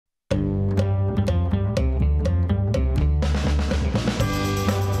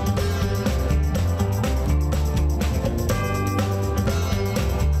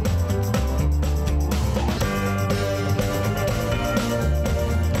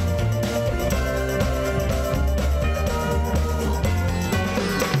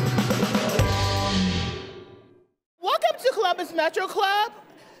Metro Club.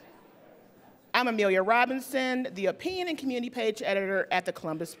 I'm Amelia Robinson, the Opinion and Community Page Editor at the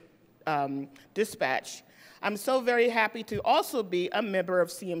Columbus Dispatch. I'm so very happy to also be a member of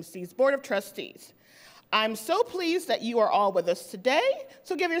CMC's Board of Trustees. I'm so pleased that you are all with us today,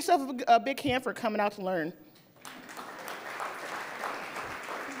 so give yourself a big hand for coming out to learn.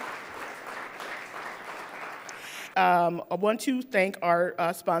 I want to thank our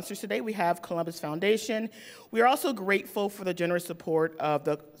sponsors today. We have Columbus Foundation. We are also grateful for the generous support of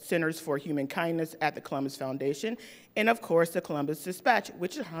the Centers for Human Kindness at the Columbus Foundation, and of course the Columbus Dispatch,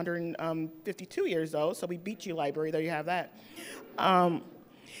 which is 152 years old, so we beat you, library, there you have that.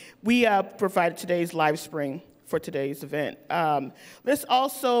 We provided today's live stream for today's event. Let's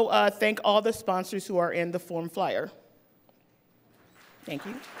also thank all the sponsors who are in the form flyer. Thank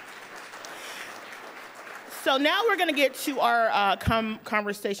you. So now we're going to get to our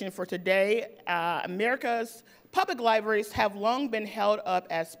conversation for today. America's public libraries have long been held up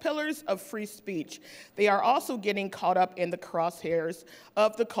as pillars of free speech. They are also getting caught up in the crosshairs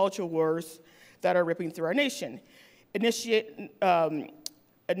of the culture wars that are ripping through our nation. Initiatives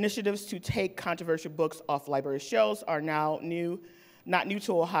to take controversial books off library shelves are now not new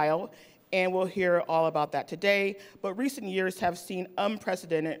to Ohio, and we'll hear all about that today. But recent years have seen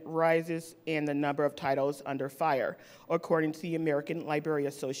unprecedented rises in the number of titles under fire, according to the American Library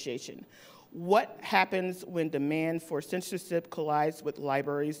Association. What happens when demand for censorship collides with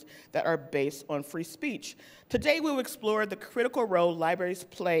libraries that are based on free speech? Today we will explore the critical role libraries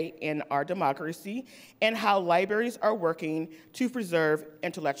play in our democracy and how libraries are working to preserve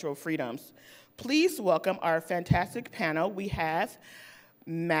intellectual freedoms. Please welcome our fantastic panel. We have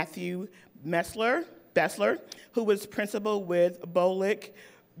Matthew Bessler, who was principal with Bolick,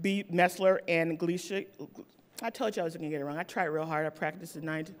 B. Messler, and Gleason. I told you I was going to get it wrong. I tried real hard. I practiced at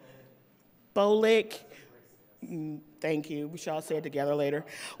 9. Bolick. Thank you. We shall say it together later.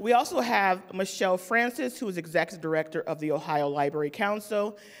 We also have Michelle Francis, who is Executive Director of the Ohio Library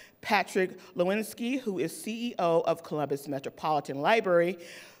Council, Patrick Lewinsky, who is CEO of Columbus Metropolitan Library,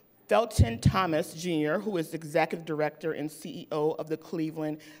 Felton Thomas, Jr., who is Executive Director and CEO of the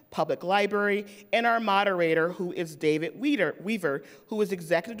Cleveland Public Library, and our moderator, who is David Weaver, who is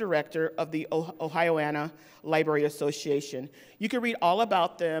Executive Director of the Ohioana Library Association. You can read all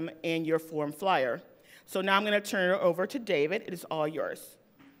about them in your form flyer. So now I'm going to turn it over to David. It is all yours.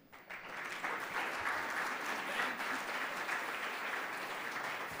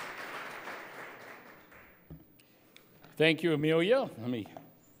 Thank you, Amelia. Let me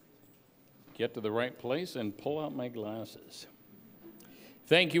get to the right place and pull out my glasses.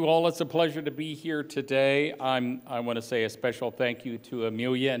 Thank you all. It's a pleasure to be here today. I want to say a special thank you to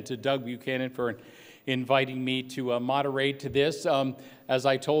Amelia and to Doug Buchanan for inviting me to moderate to this. As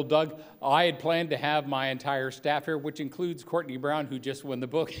I told Doug, I had planned to have my entire staff here, which includes Courtney Brown, who just won the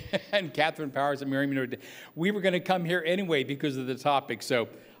book, and Catherine Powers and Mary Minor. We were going to come here anyway because of the topic, so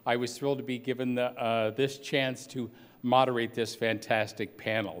I was thrilled to be given this chance to moderate this fantastic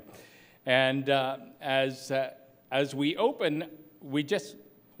panel. And as we open, we just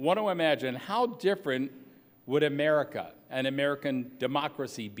want to imagine how different would America and American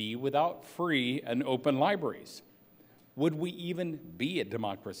democracy be without free and open libraries? Would we even be a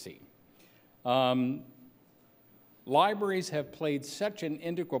democracy? Libraries have played such an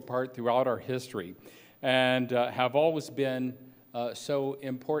integral part throughout our history and have always been so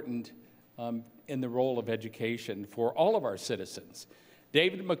important in the role of education for all of our citizens.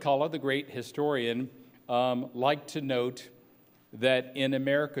 David McCullough, the great historian, liked to note that in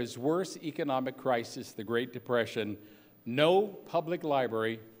America's worst economic crisis, the Great Depression, no public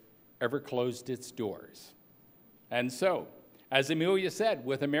library ever closed its doors. And so, as Amelia said,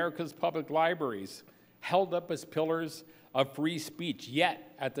 with America's public libraries held up as pillars of free speech,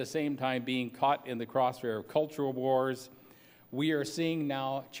 yet at the same time being caught in the crossfire of cultural wars, we are seeing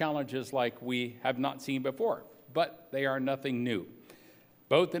now challenges like we have not seen before, but they are nothing new.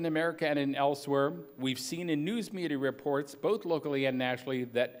 Both in America and in elsewhere, we've seen in news media reports, both locally and nationally,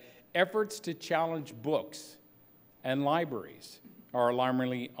 that efforts to challenge books and libraries are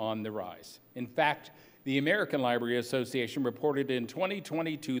alarmingly on the rise. In fact, the American Library Association reported in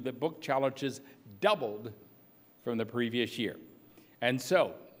 2022 that book challenges doubled from the previous year. And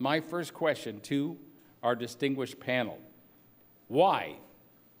so, my first question to our distinguished panel, why?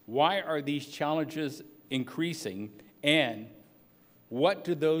 Why are these challenges increasing, and what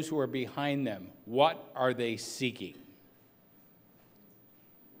do those who are behind them, what are they seeking?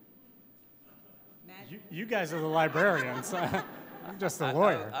 You guys are the librarians. I'm just a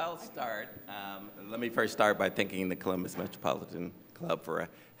lawyer. I'll start. Let me first start by thanking the Columbus Metropolitan Club for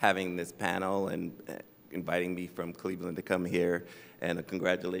having this panel and inviting me from Cleveland to come here. And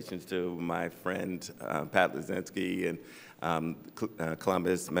congratulations to my friend, Pat Lazinski, and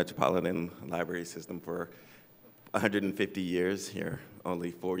Columbus Metropolitan Library System for 150 years. You're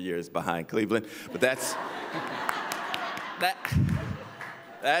only 4 years behind Cleveland, but that's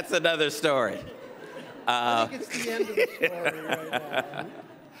another story. I think it's the end of the story right now.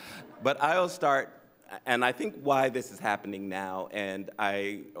 But I'll start, and I think why this is happening now, and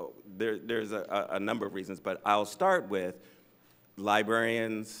there's a number of reasons, but I'll start with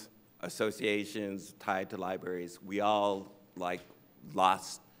librarians, associations tied to libraries. We all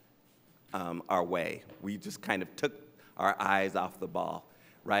lost our way. We just kind of took our eyes off the ball,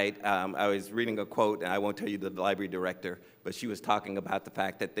 right? I was reading a quote, and I won't tell you the library director, but she was talking about the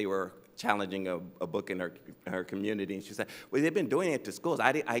fact that they were challenging a book in her community, and she said, well, they've been doing it to schools.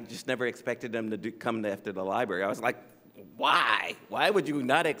 I just never expected them to come after the library. I was like, why? Why would you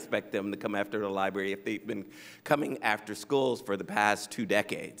not expect them to come after the library if they've been coming after schools for the past 2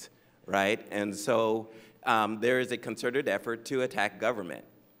 decades, right? And so there is a concerted effort to attack government.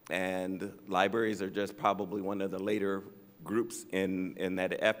 And libraries are just probably one of the later groups in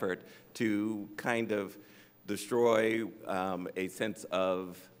that effort to kind of destroy a sense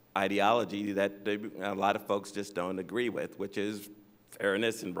of ideology that a lot of folks just don't agree with, which is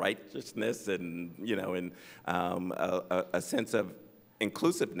fairness and righteousness and, and a sense of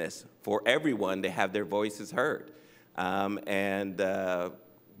inclusiveness for everyone to have their voices heard.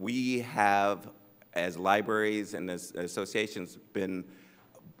 We have, as libraries and as associations, been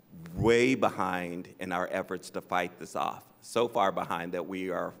way behind in our efforts to fight this off. So far behind that we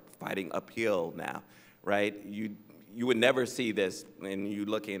are fighting uphill now, right? You would never see this, and you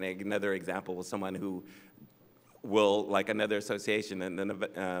look at another example with someone who will, like another association, and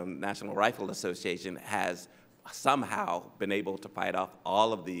the National Rifle Association has somehow been able to fight off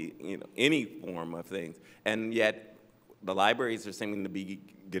all of the, any form of things, and yet the libraries are seeming to be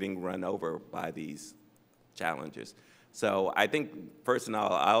getting run over by these challenges. So I think first, and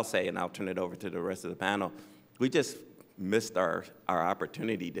I'll say, and I'll turn it over to the rest of the panel, we just missed our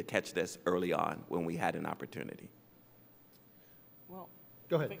opportunity to catch this early on when we had an opportunity. Well,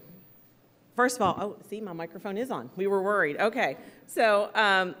 Go ahead. first of all, oh, see, my microphone is on. We were worried. Okay.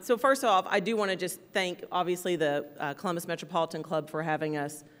 So first off, I do want to just thank, obviously, the Columbus Metropolitan Club for having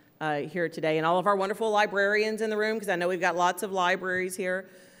us here today, and all of our wonderful librarians in the room, because I know we've got lots of libraries here.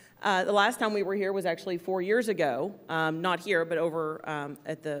 The last time we were here was actually 4 years ago, not here, but over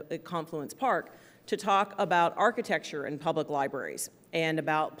at Confluence Park, to talk about architecture in public libraries and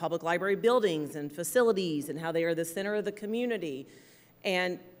about public library buildings and facilities and how they are the center of the community.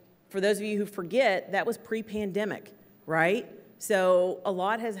 And for those of you who forget, that was pre-pandemic, right? So a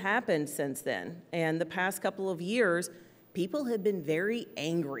lot has happened since then. And the past couple of years, people have been very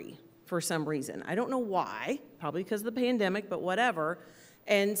angry for some reason. I don't know why, probably because of the pandemic, but whatever.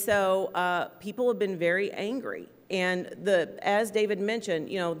 And so people have been very angry. And as David mentioned,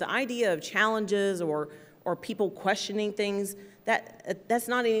 the idea of challenges or people questioning things, that's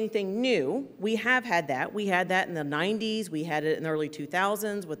not anything new. We have had that. We had that in the 90s. We had it in the early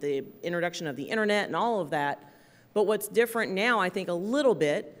 2000s with the introduction of the internet and all of that. But what's different now, I think a little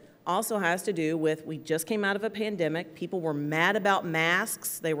bit, also has to do with we just came out of a pandemic. People were mad about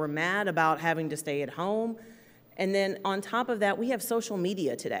masks. They were mad about having to stay at home. And then on top of that, we have social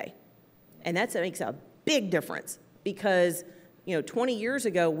media today. And that makes a big difference because 20 years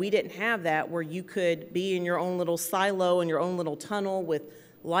ago, we didn't have that where you could be in your own little silo, in your own little tunnel with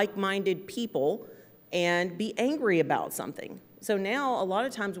like-minded people and be angry about something. So now, a lot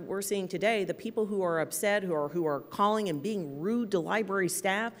of times what we're seeing today, the people who are upset, who are calling and being rude to library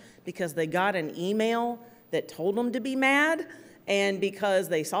staff because they got an email that told them to be mad, and because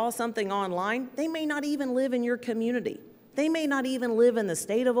they saw something online, they may not even live in your community. They may not even live in the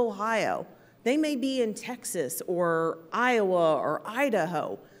state of Ohio. They may be in Texas or Iowa or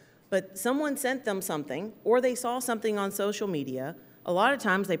Idaho, but someone sent them something or they saw something on social media. A lot of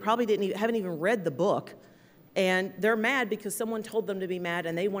times they probably haven't even read the book, and they're mad because someone told them to be mad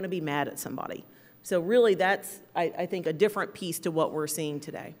and they want to be mad at somebody. So really that's, I think, a different piece to what we're seeing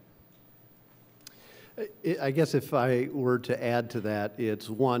today. I guess if I were to add to that, it's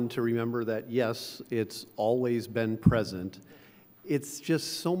one, to remember that, yes, it's always been present. It's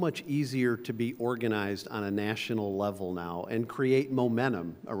just so much easier to be organized on a national level now and create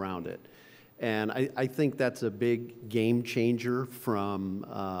momentum around it. And I think that's a big game changer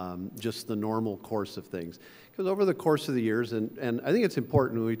from just the normal course of things. Because over the course of the years, and I think it's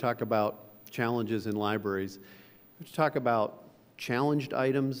important when we talk about challenges in libraries, we talk about challenged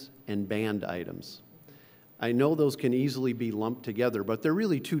items and banned items. I know those can easily be lumped together, but they're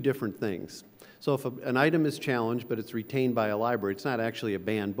really two different things. So if an item is challenged, but it's retained by a library, it's not actually a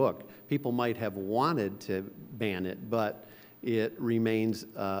banned book. People might have wanted to ban it, but it remains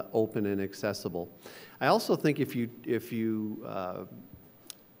open and accessible. I also think if you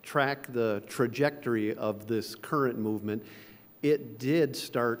track the trajectory of this current movement, it did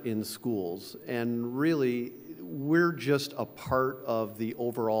start in schools, and really we're just a part of the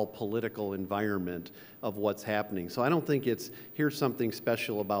overall political environment of what's happening. So I don't think it's, here's something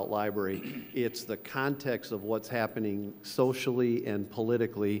special about library. It's the context of what's happening socially and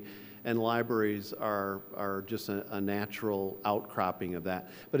politically, and libraries are just a natural outcropping of that.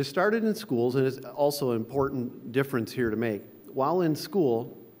 But it started in schools, and it's also an important difference here to make. While in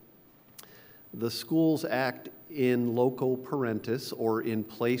school, the schools act in loco parentis, or in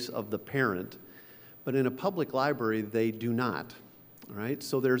place of the parent, but in a public library, they do not, right?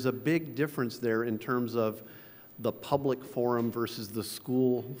 So there's a big difference there in terms of the public forum versus the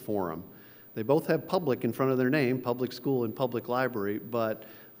school forum. They both have public in front of their name, public school and public library, but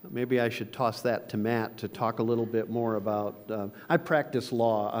maybe I should toss that to Matt to talk a little bit more about, I practice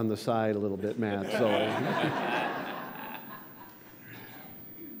law on the side a little bit, Matt, so.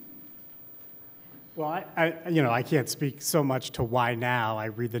 Well, I can't speak so much to why now. I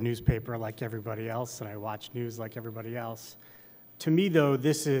read the newspaper like everybody else, and I watch news like everybody else. To me, though,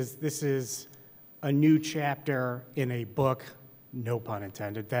 this is a new chapter in a book, no pun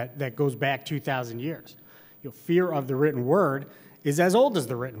intended, that goes back 2,000 years. Fear of the written word is as old as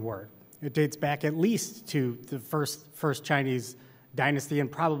the written word. It dates back at least to the first Chinese dynasty,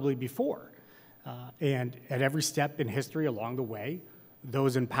 and probably before. And at every step in history along the way,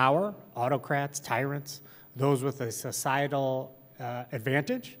 those in power, autocrats, tyrants, those with a societal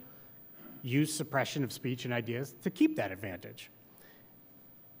advantage, use suppression of speech and ideas to keep that advantage.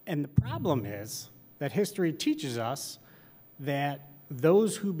 And the problem is that history teaches us that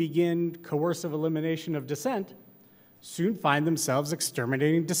those who begin coercive elimination of dissent soon find themselves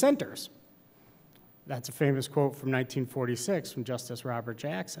exterminating dissenters. That's a famous quote from 1946 from Justice Robert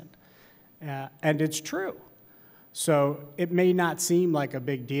Jackson. And it's true. So it may not seem like a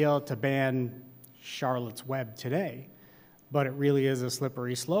big deal to ban Charlotte's Web today, but it really is a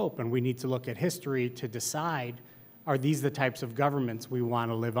slippery slope, and we need to look at history to decide, are these the types of governments we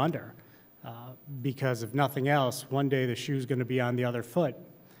want to live under? Because if nothing else, one day the shoe's going to be on the other foot,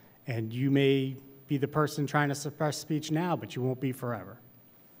 and you may be the person trying to suppress speech now, but you won't be forever.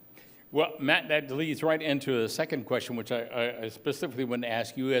 Well, Matt, that leads right into a second question, which I specifically want to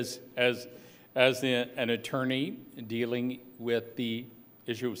ask you as an attorney dealing with the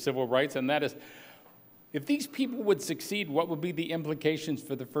issue of civil rights, and that is, if these people would succeed, what would be the implications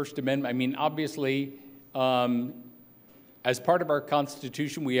for the First Amendment? I mean, obviously, as part of our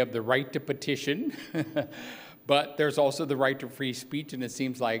Constitution, we have the right to petition, but there's also the right to free speech, and it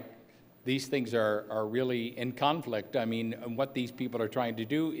seems like these things are really in conflict. I mean, what these people are trying to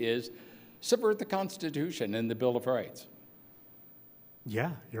do is subvert the Constitution and the Bill of Rights.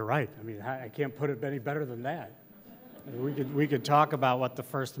 Yeah, you're right. I mean, I can't put it any better than that. We could talk about what the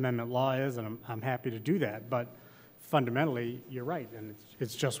First Amendment law is, and I'm happy to do that. But fundamentally, you're right, and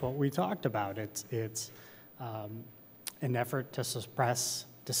it's just what we talked about. It's an effort to suppress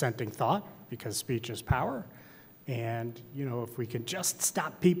dissenting thought, because speech is power. And if we can just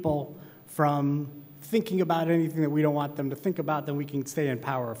stop people from thinking about anything that we don't want them to think about, then we can stay in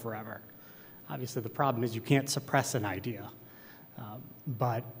power forever. Obviously, the problem is you can't suppress an idea.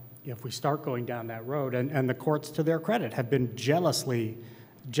 But if we start going down that road, and the courts, to their credit, have been jealously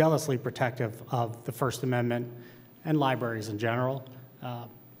protective of the First Amendment and libraries in general,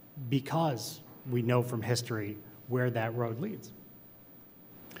 because we know from history where that road leads.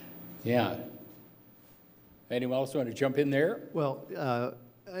 Yeah. Anyone else want to jump in there? Well,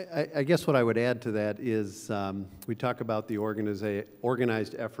 I guess what I would add to that is we talk about the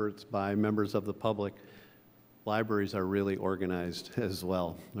organized efforts by members of the public. Libraries are really organized as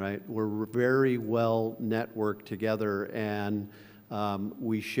well, right? We're very well networked together, and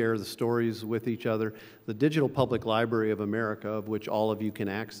we share the stories with each other. The Digital Public Library of America, of which all of you can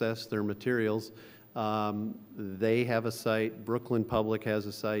access their materials, they have a site, Brooklyn Public has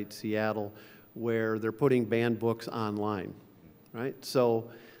a site, Seattle, where they're putting banned books online, right? So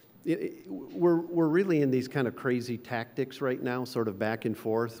we're really in these kind of crazy tactics right now, sort of back and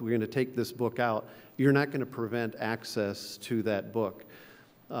forth. We're going to take this book out. You're not going to prevent access to that book.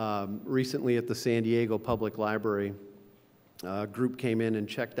 Recently at the San Diego Public Library, a group came in and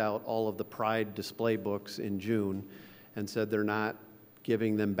checked out all of the Pride display books in June and said they're not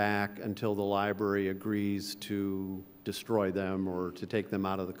giving them back until the library agrees to destroy them or to take them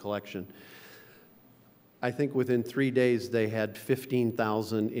out of the collection. I think within 3 days, they had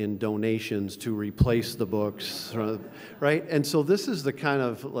 15,000 in donations to replace the books, right? And so this is the kind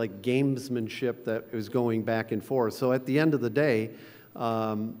of like gamesmanship that is going back and forth. So at the end of the day,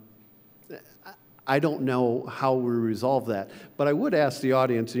 I don't know how we resolve that. But I would ask the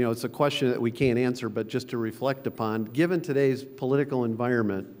audience, you know, it's a question that we can't answer, but just to reflect upon, given today's political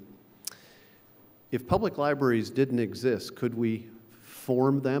environment, if public libraries didn't exist, could we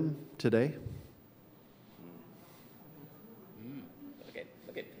form them today?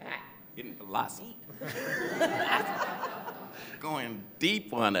 Look at Pat getting philosophy. Going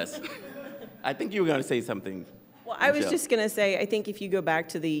deep on us. I think you were going to say something. Well, I was just going to say, I think if you go back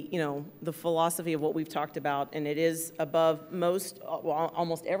to the, you know, the philosophy of what we've talked about, and it is above most, well,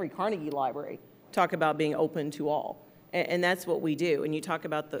 almost every Carnegie library, talk about being open to all. And that's what we do. And you talk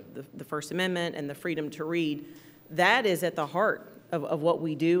about the First Amendment and the freedom to read. That is at the heart of what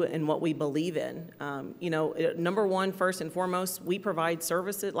we do and what we believe in. You know, number one, first and foremost, we provide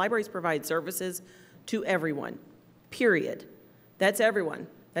services, libraries provide services to everyone, period. That's everyone.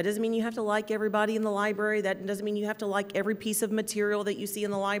 That doesn't mean you have to like everybody in the library. That doesn't mean you have to like every piece of material that you see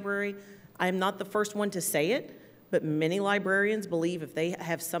in the library. I am not the first one to say it, but many librarians believe if they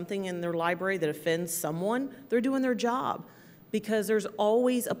have something in their library that offends someone, they're doing their job, because there's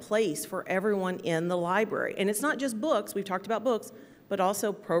always a place for everyone in the library. And it's not just books, we've talked about books, but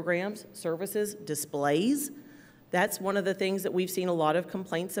also programs, services, displays. That's one of the things that we've seen a lot of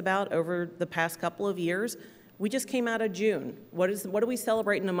complaints about over the past couple of years. We just came out of June. What do we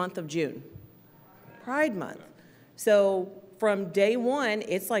celebrate in the month of June? Pride Month. So from day one,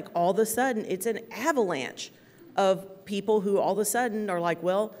 it's like all of a sudden, it's an avalanche of people who all of a sudden are like,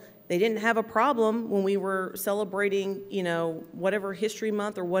 well, they didn't have a problem when we were celebrating, you know, whatever History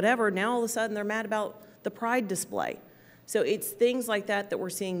Month or whatever. Now all of a sudden they're mad about the Pride display. So it's things like that that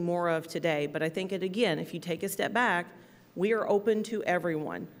we're seeing more of today. But I think, again, if you take a step back, we are open to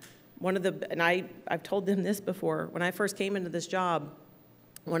everyone. And I've told them this before, when I first came into this job,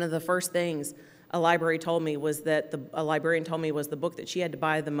 one of the first things a librarian told me was the book that she had to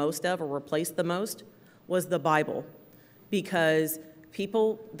buy the most of or replace the most was the Bible. Because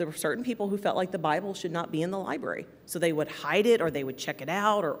there were certain people who felt like the Bible should not be in the library. So they would hide it or they would check it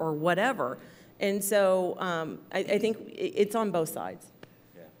out or whatever. And so I think it's on both sides.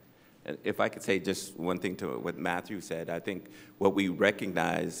 If I could say just one thing to what Matthew said, I think what we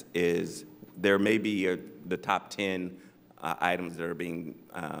recognize is there may be the top 10 items that are being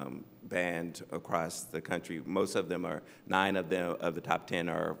banned across the country. Most of them are, 9 of the top 10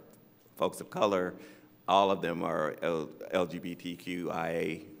 are folks of color. All of them are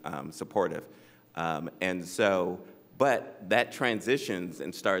LGBTQIA supportive. And so, but that transitions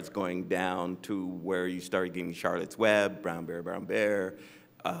and starts going down to where you start getting Charlotte's Web, Brown Bear,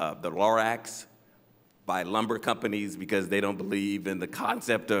 the Lorax by lumber companies because they don't believe in the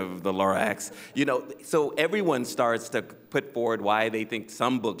concept of the Lorax. You know, so everyone starts to put forward why they think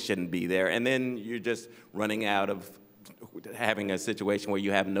some books shouldn't be there, and then you're just running out of having a situation where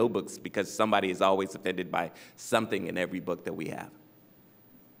you have no books because somebody is always offended by something in every book that we have.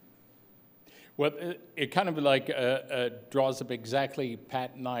 Well, it kind of like draws up exactly,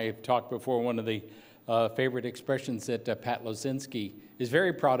 Pat and I have talked before, one of the favorite expressions that Pat Lozinski is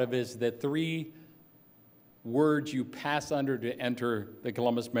very proud of is the 3 words you pass under to enter the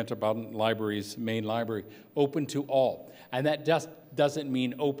Columbus Metropolitan Library's main library: open to all. And that just doesn't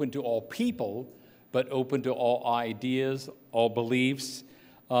mean open to all people, but open to all ideas, all beliefs,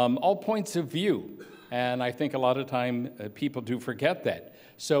 all points of view. And I think a lot of time people do forget that.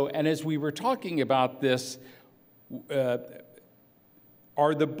 So, and as we were talking about this,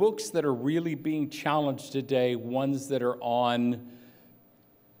 are the books that are really being challenged today ones that are on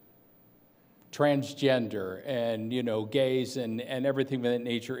transgender and, you know, gays and everything of that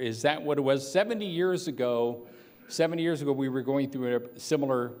nature? Is that what it was? 70 years ago, we were going through a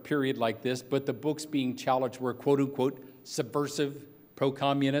similar period like this, but the books being challenged were quote-unquote subversive,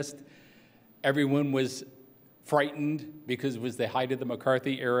 pro-communist. Everyone was frightened because it was the height of the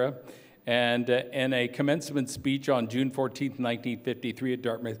McCarthy era. And in a commencement speech on June 14, 1953 at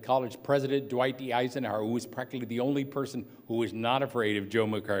Dartmouth College, President Dwight D. Eisenhower, who was practically the only person who was not afraid of Joe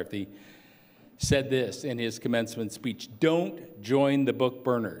McCarthy, said this in his commencement speech: "Don't join the book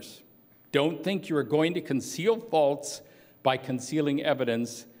burners. Don't think you are going to conceal faults by concealing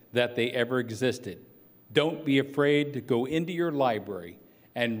evidence that they ever existed. Don't be afraid to go into your library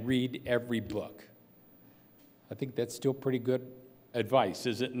and read every book." I think that's still pretty good advice,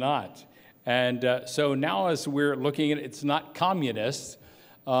 is it not? And so now as we're looking at it, it's not communist,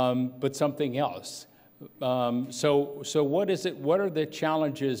 but something else. So what is it? What are the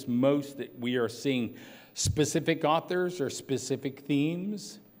challenges most that we are seeing? Specific authors or specific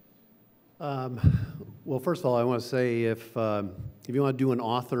themes? Well, first of all, I want to say if you want to do an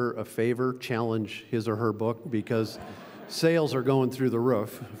author a favor, challenge his or her book, because sales are going through the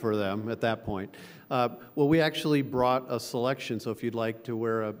roof for them at that point. Well, we actually brought a selection, so if you'd like to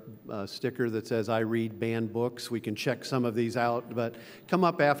wear a sticker that says, "I read banned books," we can check some of these out, but come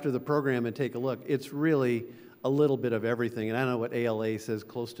up after the program and take a look. It's really a little bit of everything, and I don't know what ALA says,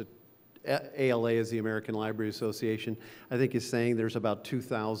 close to ALA is the American Library Association, I think is saying there's about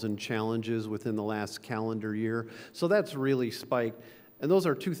 2,000 challenges within the last calendar year. So that's really spiked. And those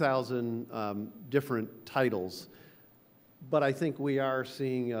are 2,000 different titles. But I think we are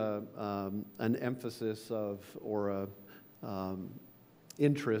seeing an emphasis of, or a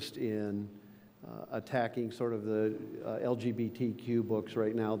interest in attacking sort of the LGBTQ books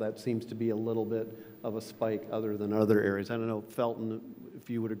right now. That seems to be a little bit of a spike other than other areas. I don't know, Felton, if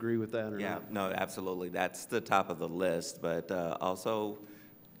you would agree with that or Yeah, not. no, absolutely. That's the top of the list, but also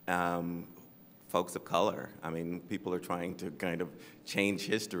folks of color. I mean, people are trying to kind of change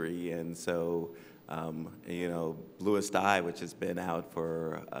history, and so, you know, Bluest Eye, which has been out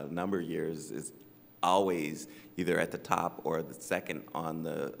for a number of years, is always either at the top or the second on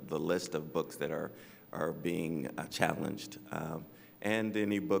the list of books that are being challenged. And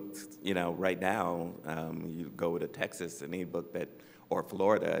any books, you know, right now, you go to Texas, any book that, or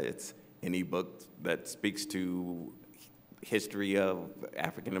Florida, it's any book that speaks to history of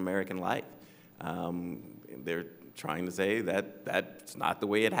African American life. They're trying to say that that's not the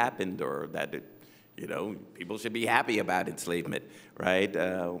way it happened, or that it, you know, people should be happy about enslavement, right?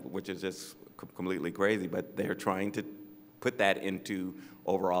 Which is just completely crazy, but they're trying to put that into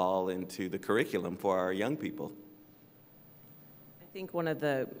overall into the curriculum for our young people. I think one of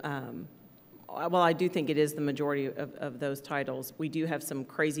the, well, I do think it is the majority of those titles. We do have some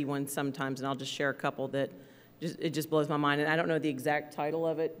crazy ones sometimes, and I'll just share a couple that it just blows my mind. And I don't know the exact title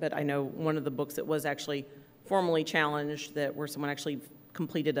of it, but I know one of the books that was actually formally challenged, that where someone actually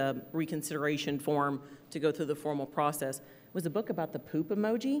completed a reconsideration form to go through the formal process, was a book about the poop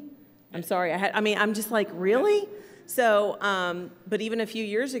emoji. I'm sorry, I'm just like, really? So, but even a few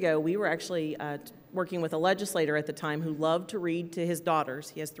years ago, we were actually working with a legislator at the time who loved to read to his daughters.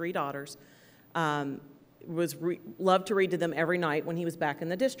 He has 3 daughters. Loved to read to them every night when he was back in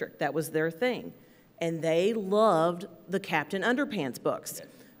the district. That was their thing. And they loved the Captain Underpants books.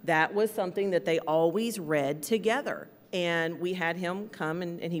 That was something that they always read together. And we had him come,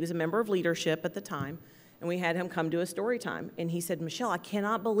 and he was a member of leadership at the time, and we had him come to a story time. And he said, "Michelle, I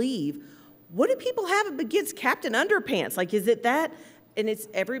cannot believe, what do people have against Captain Underpants? Like, is it that?" And it's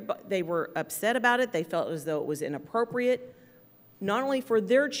everybody, they were upset about it. They felt as though it was inappropriate, not only for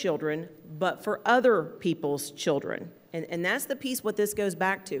their children, but for other people's children. And that's the piece what this goes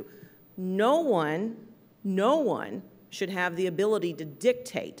back to. No one should have the ability to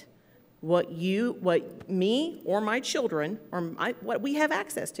dictate what me or my children or what we have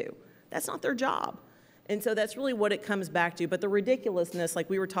access to. That's not their job. And so that's really what it comes back to. But the ridiculousness, like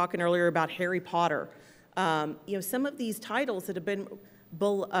we were talking earlier about Harry Potter, you know, some of these titles that have been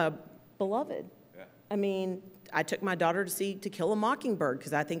beloved. Yeah. I mean, I took my daughter to To Kill a Mockingbird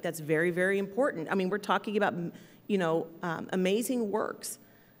because I think that's very, very important. I mean, we're talking about, you know, amazing works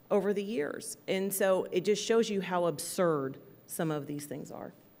over the years. And so it just shows you how absurd some of these things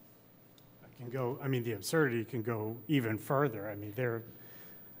are. The absurdity can go even further. I mean,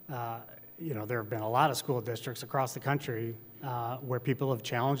 you know, there have been a lot of school districts across the country where people have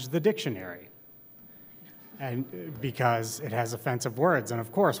challenged the dictionary, and because it has offensive words. And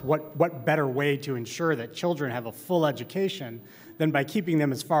of course, what better way to ensure that children have a full education than by keeping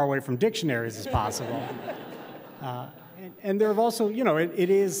them as far away from dictionaries as possible? And there have also, you know, it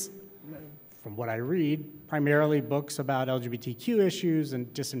is, from what I read, primarily books about LGBTQ issues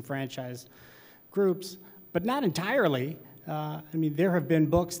and disenfranchised groups, but not entirely. I mean, there have been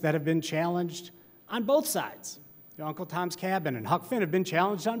books that have been challenged on both sides. You know, Uncle Tom's Cabin and Huck Finn have been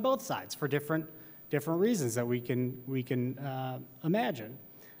challenged on both sides for different reasons that we can imagine.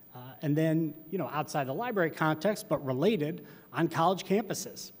 And then, you know, outside the library context, but related, on college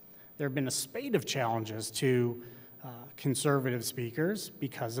campuses, there have been a spate of challenges to conservative speakers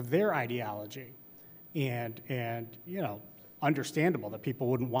because of their ideology, and you know, understandable that people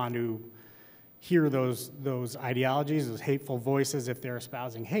wouldn't want to hear those ideologies, those hateful voices if they're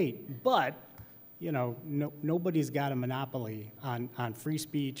espousing hate. But, you know, nobody's got a monopoly on free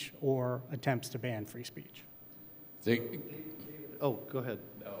speech or attempts to ban free speech. Oh, go ahead.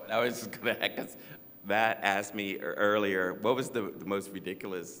 No, I was just going to, because Matt asked me earlier, what was the most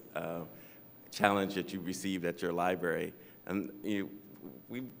ridiculous challenge that you received at your library? And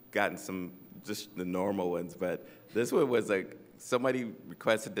we've gotten some, just the normal ones, but this one was like, somebody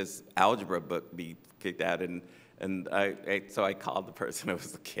requested this algebra book be kicked out, and so I called the person. It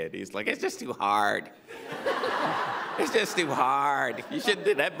was a kid. He's like, it's just too hard. It's just too hard.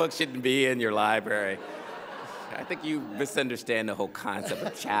 That book shouldn't be in your library. I think you misunderstand the whole concept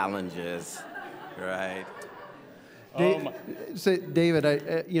of challenges, right? David,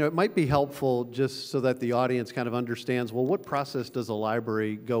 it might be helpful just so that the audience kind of understands, well, what process does a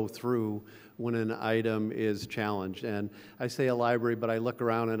library go through when an item is challenged? And I say a library, but I look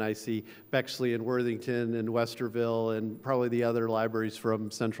around and I see Bexley and Worthington and Westerville and probably the other libraries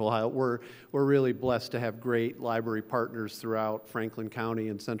from Central Ohio. We're really blessed to have great library partners throughout Franklin County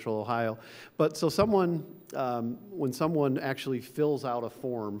and Central Ohio. But so when someone actually fills out a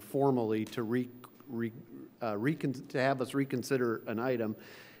form formally to have us reconsider an item,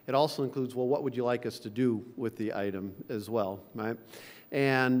 it also includes, well, what would you like us to do with the item as well, right?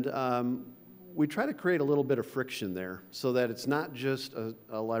 And we try to create a little bit of friction there so that it's not just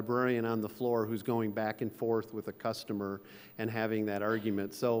a librarian on the floor who's going back and forth with a customer and having that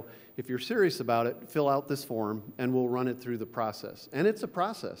argument. So if you're serious about it, fill out this form and we'll run it through the process. And it's a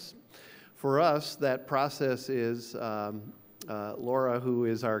process. For us, that process is Laura, who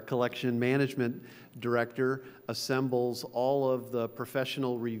is our collection management director, assembles all of the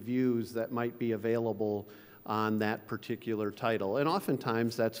professional reviews that might be available on that particular title. And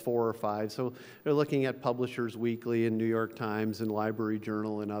oftentimes that's 4 or 5. So they're looking at Publishers Weekly and New York Times and Library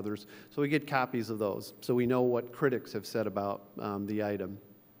Journal and others. So we get copies of those. So we know what critics have said about the item.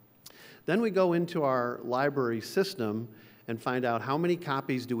 Then we go into our library system and find out how many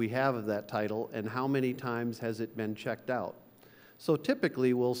copies do we have of that title and how many times has it been checked out. So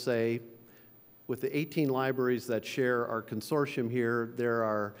typically we'll say, with the 18 libraries that share our consortium here, there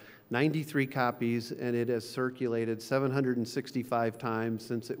are 93 copies, and it has circulated 765 times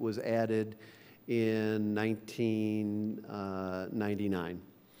since it was added in 1999.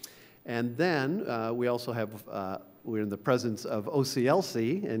 And then we also have, we're in the presence of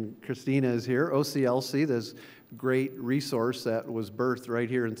OCLC, and Christina is here. OCLC, this great resource that was birthed right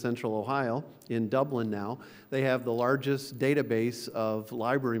here in Central Ohio, in Dublin now. They have the largest database of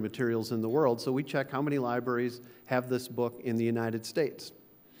library materials in the world, so we check how many libraries have this book in the United States.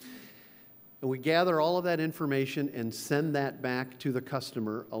 And we gather all of that information and send that back to the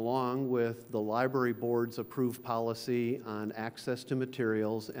customer along with the library board's approved policy on access to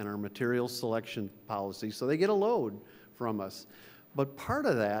materials and our materials selection policy. So they get a load from us. But part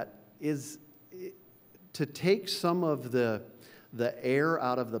of that is to take some of the air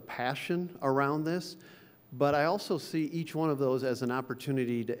out of the passion around this, but I also see each one of those as an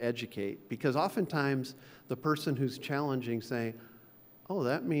opportunity to educate, because oftentimes the person who's challenging saying, oh,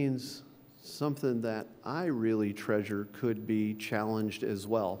 that means something that I really treasure could be challenged as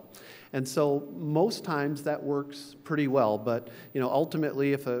well. And so most times that works pretty well, but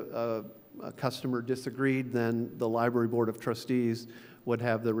ultimately if a customer disagreed, then the Library Board of Trustees would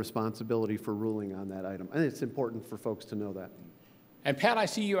have the responsibility for ruling on that item. And it's important for folks to know that. And Pat, I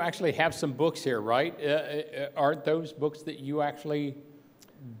see you actually have some books here, right? Aren't those books that you actually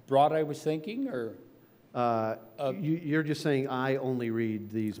brought, I was thinking, or? You're just saying I only read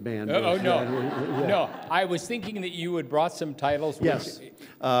these banned books. Oh, no. Yeah. No, I was thinking that you had brought some titles. Yes.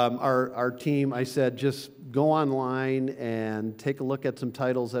 Our team, I said, just go online and take a look at some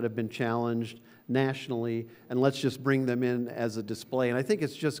titles that have been challenged nationally, and let's just bring them in as a display. And I think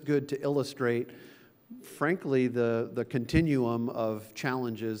it's just good to illustrate, frankly, the continuum of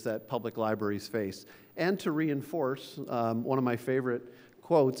challenges that public libraries face, and to reinforce one of my favorite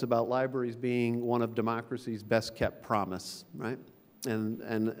quotes about libraries being one of democracy's best kept promise, right?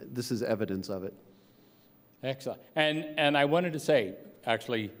 And this is evidence of it. Excellent. And I wanted to say,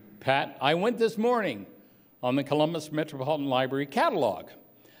 actually, Pat, I went this morning on the Columbus Metropolitan Library catalog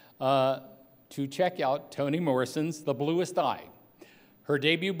to check out Toni Morrison's The Bluest Eye. Her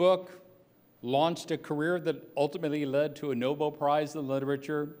debut book launched a career that ultimately led to a Nobel Prize in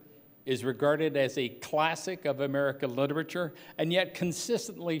Literature, is regarded as a classic of American literature, and yet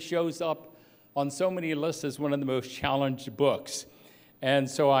consistently shows up on so many lists as one of the most challenged books. And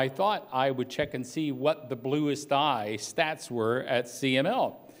so I thought I would check and see what the Bluest Eye stats were at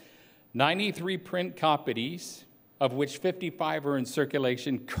CML. 93 print copies, of which 55 are in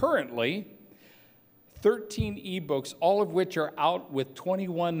circulation currently, 13 ebooks, all of which are out with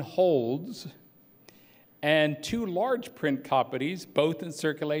 21 holds, and 2 large print copies, both in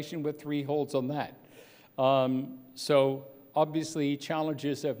circulation with 3 holds on that. So obviously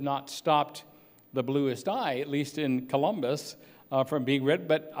challenges have not stopped the Bluest Eye, at least in Columbus, from being read.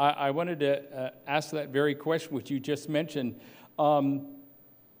 But I wanted to ask that very question, which you just mentioned.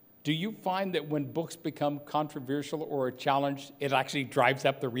 Do you find that when books become controversial or a challenge, it actually drives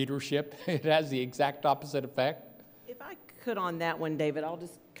up the readership? It has the exact opposite effect? If I could on that one, David, I'll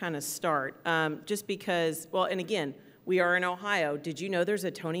just kind of start. Just because, well, and again, we are in Ohio. Did you know there's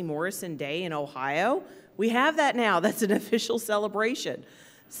a Toni Morrison Day in Ohio? We have that now. That's an official celebration.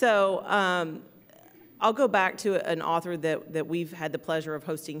 So I'll go back to an author that we've had the pleasure of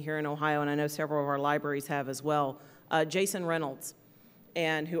hosting here in Ohio, and I know several of our libraries have as well, Jason Reynolds,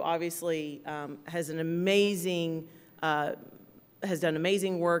 and who obviously has an amazing, has done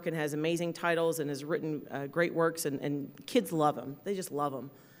amazing work and has amazing titles and has written great works, and kids love him. They just love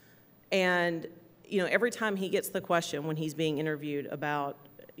him. And, you know, every time he gets the question when he's being interviewed about,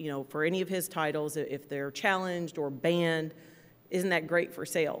 you know, for any of his titles, if they're challenged or banned, isn't that great for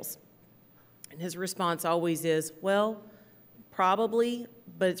sales? And his response always is, well, probably,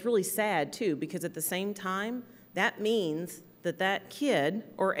 but it's really sad too, because at the same time, that means that that kid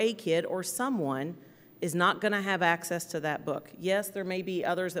or someone is not going to have access to that book. Yes, there may be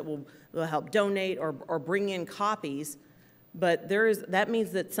others that will help donate or bring in copies, but that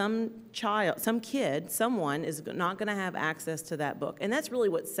means that some kid, someone is not going to have access to that book. And that's really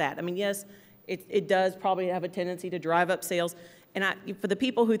what's sad. I mean, yes, it does probably have a tendency to drive up sales. And for the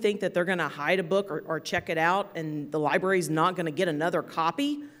people who think that they're going to hide a book or check it out and the library's not going to get another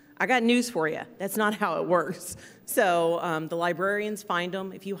copy, I got news for you. That's not how it works. So the librarians find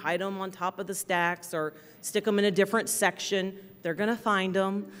them. If you hide them on top of the stacks or stick them in a different section, they're going to find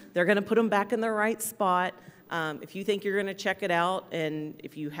them. They're going to put them back in the right spot. If you think you're going to check it out, and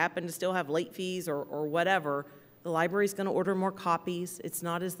if you happen to still have late fees or whatever, the library's going to order more copies. It's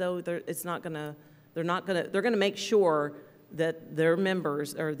not as though they're going to make sure that their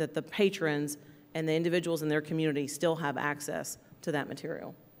members or that the patrons and the individuals in their community still have access to that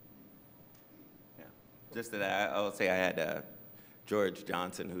material. Yeah. Just that I will say I had George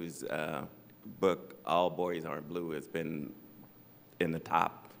Johnson, whose book All Boys Aren't Blue has been in the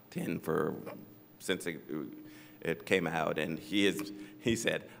top 10 since it came out, and he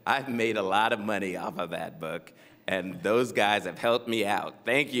said, I've made a lot of money off of that book, and those guys have helped me out.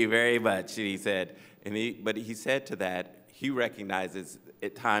 Thank you very much, he said. But he said to that, he recognizes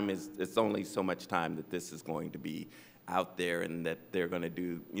it's only so much time that this is going to be out there and that they're going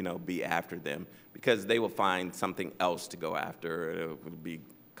to be after them, because they will find something else to go after. It'll be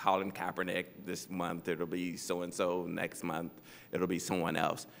Colin Kaepernick this month. It'll be so-and-so next month. It'll be someone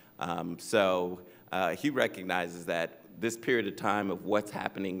else. So he recognizes that this period of time of what's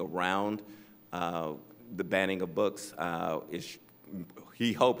happening around the banning of books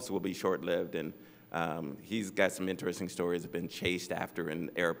he hopes will be short-lived, and he's got some interesting stories of being chased after in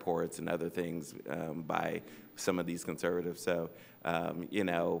airports and other things by some of these conservatives. So,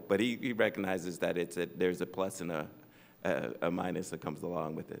 but he recognizes that there's a plus and a minus that comes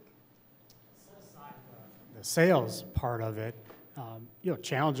along with it. The sales part of it,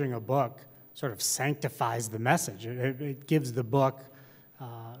 challenging a book sort of sanctifies the message. It gives the book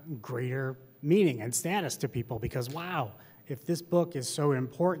greater meaning and status to people, because, wow, if this book is so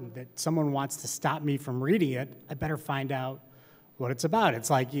important that someone wants to stop me from reading it, I better find out what it's about.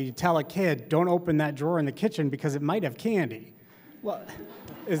 It's like you tell a kid, don't open that drawer in the kitchen because it might have candy. Well,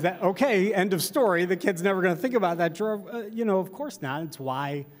 is that okay? End of story. The kid's never going to think about that drawer. Of course not. It's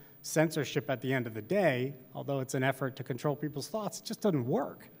why censorship at the end of the day, although it's an effort to control people's thoughts, it just doesn't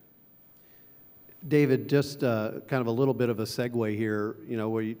work. David, just kind of a little bit of a segue here.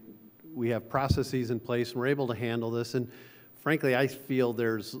 We have processes in place, and we're able to handle this. And frankly, I feel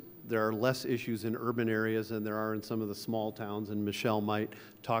there are less issues in urban areas than there are in some of the small towns, and Michelle might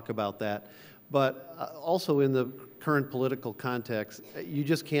talk about that. But also in the current political context, you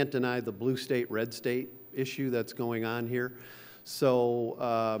just can't deny the blue state, red state issue that's going on here. So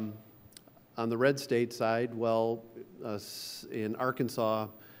on the red state side, in Arkansas,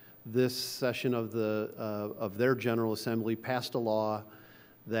 this session of their General Assembly passed a law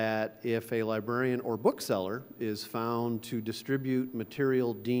that if a librarian or bookseller is found to distribute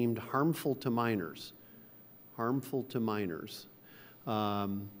material deemed harmful to minors,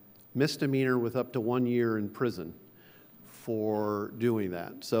 misdemeanor with up to 1 year in prison for doing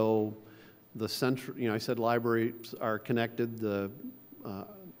that. So the central, I said libraries are connected. The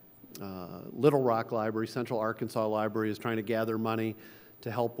Little Rock Library, Central Arkansas Library, is trying to gather money to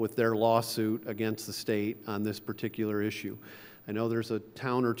help with their lawsuit against the state on this particular issue. I know there's a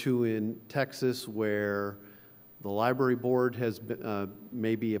town or two in Texas where the library board has been,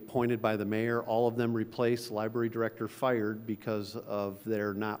 maybe appointed by the mayor. All of them replaced, library director fired because of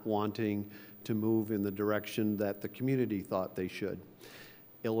their not wanting to move in the direction that the community thought they should.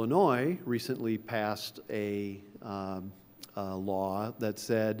 Illinois recently passed a law that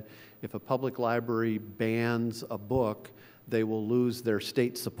said if a public library bans a book, they will lose their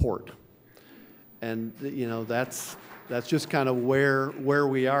state support. And you know, that's just kind of where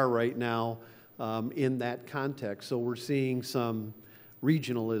we are right now in that context. So we're seeing some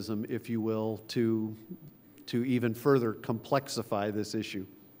regionalism, if you will, to even further complexify this issue.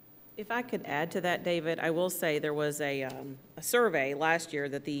 If I could add to that, David, I will say there was a survey last year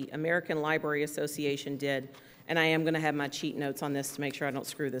that the American Library Association did, and I am going to have my cheat notes on this to make sure I don't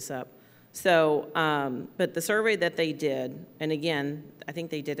screw this up. So, but the survey that they did, and again, I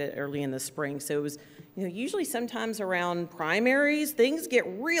think they did it early in the spring, so it was, you know, usually sometimes around primaries, things get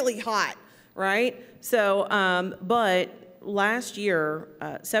really hot, right? So, but last year,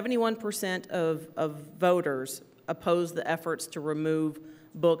 71% of voters opposed the efforts to remove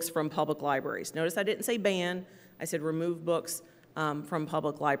books from public libraries. Notice I didn't say ban, I said remove books from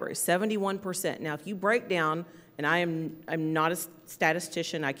public libraries, 71%. Now, if you break down, and I'm not a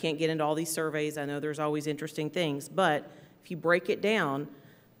statistician, I can't get into all these surveys, I know there's always interesting things, but if you break it down,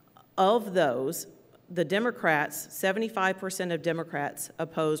 of those, the Democrats, 75% of Democrats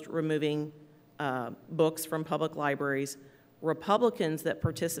opposed removing books from public libraries. Republicans that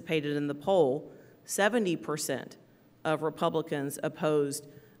participated in the poll, 70% of Republicans opposed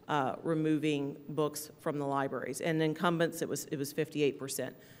removing books from the libraries. And incumbents, it was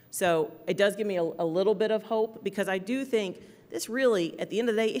 58%. So it does give me a little bit of hope, because I do think this really, at the end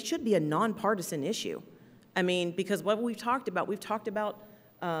of the day, it should be a nonpartisan issue. I mean, because what we've talked about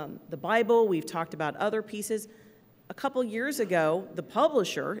the Bible, we've talked about other pieces. A couple years ago,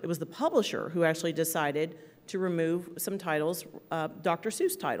 it was the publisher who actually decided to remove some titles, Dr.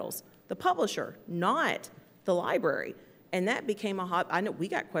 Seuss titles. The publisher, not the library. And that became I know we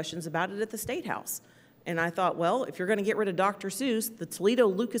got questions about it at the State House. And I thought, well, if you're going to get rid of Dr. Seuss, the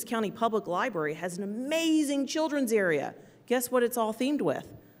Toledo-Lucas County Public Library has an amazing children's area. Guess what it's all themed with?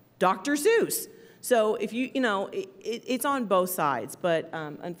 Dr. Seuss. So if you know, it's on both sides. But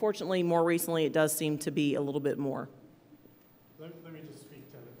unfortunately, more recently, it does seem to be a little bit more. Let me just speak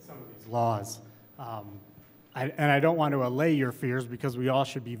to some of these laws. And I don't want to allay your fears, because we all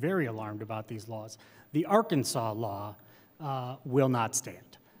should be very alarmed about these laws. The Arkansas law will not stand.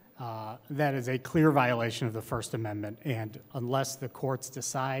 That is a clear violation of the First Amendment, and unless the courts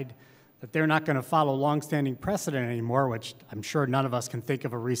decide that they're not going to follow longstanding precedent anymore, which I'm sure none of us can think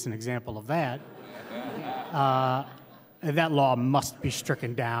of a recent example of that, that law must be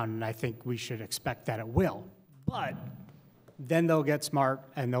stricken down, and I think we should expect that it will. But then they'll get smart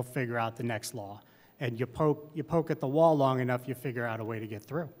and they'll figure out the next law. And you poke at the wall long enough, you figure out a way to get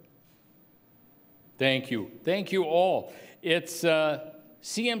through. Thank you. Thank you all. It's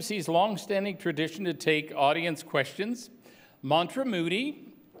CMC's longstanding tradition to take audience questions. Mantra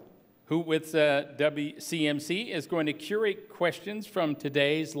Moody, who with WCMC is going to curate questions from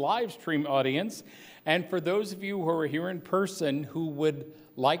today's live stream audience. And for those of you who are here in person who would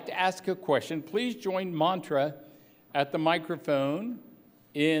like to ask a question, please join Mantra at the microphone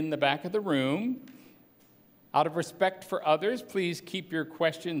in the back of the room. Out of respect for others, please keep your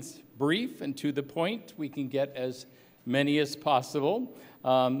questions brief and to the point. We can get as many as possible.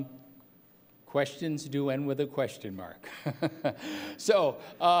 Questions do end with a question mark. So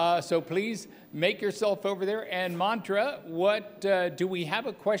please make yourself over there. And Mantra, do we have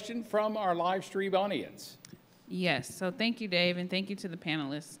a question from our live stream audience? Yes, so thank you, Dave, and thank you to the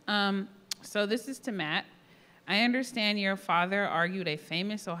panelists. So this is to Matt. I understand your father argued a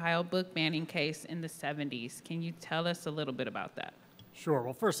famous Ohio book banning case in the 70s. Can you tell us a little bit about that? Sure.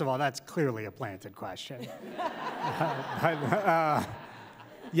 Well, first of all, that's clearly a planted question.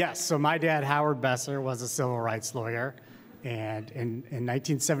 Yes, so my dad, Howard Besser, was a civil rights lawyer. And in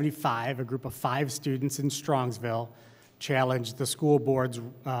 1975, a group of 5 students in Strongsville challenged the school board's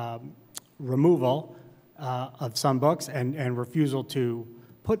removal of some books and refusal to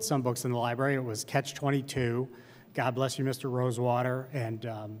put some books in the library. It was Catch-22, God Bless You, Mr. Rosewater, and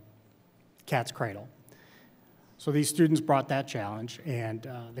Cat's Cradle. So these students brought that challenge, and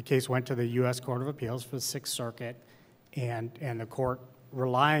the case went to the U.S. Court of Appeals for the Sixth Circuit, and the court,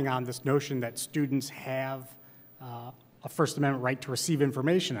 relying on this notion that students have a First Amendment right to receive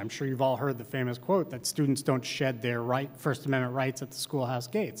information. I'm sure you've all heard the famous quote that students don't shed their First Amendment rights at the schoolhouse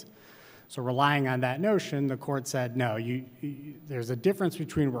gates. So relying on that notion, the court said, no, there's a difference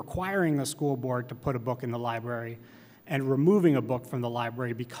between requiring the school board to put a book in the library and removing a book from the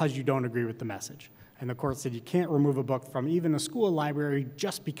library because you don't agree with the message. And the court said you can't remove a book from even a school library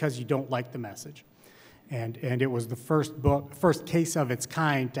just because you don't like the message. And it was the first case of its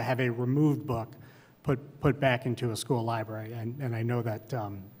kind to have a removed book put back into a school library. And I know that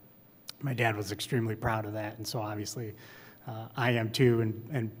my dad was extremely proud of that, and so obviously I am too,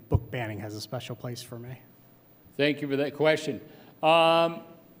 and book banning has a special place for me. Thank you for that question.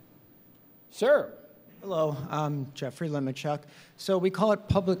 Sir. Hello, I'm Jeffrey Lemichuk. So we call it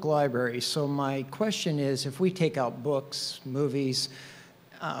public library. So my question is, if we take out books, movies,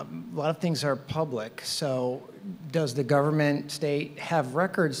 a lot of things are public. So does the government, state, have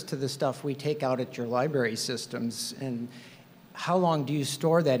records to the stuff we take out at your library systems? And how long do you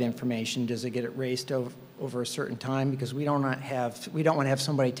store that information? Does it get erased over a certain time? Because we don't want to have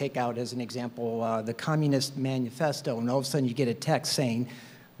somebody take out, as an example, the Communist Manifesto, and all of a sudden you get a text saying,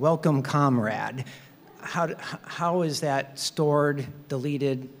 "Welcome, comrade." How is that stored,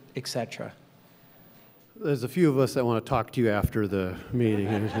 deleted, etc.? There's a few of us that want to talk to you after the meeting.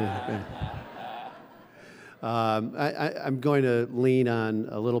 I'm going to lean on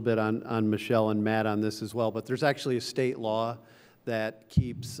a little bit on Michelle and Matt on this as well, but there's actually a state law that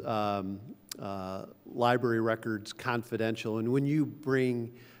keeps library records confidential, and when you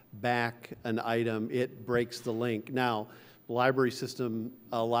bring back an item, it breaks the link. Now, the library system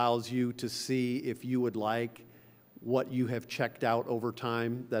allows you to see if you would like what you have checked out over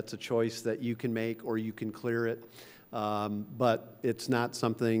time. That's a choice that you can make, or you can clear it. But it's not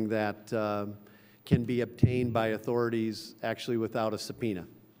something that can be obtained by authorities actually without a subpoena.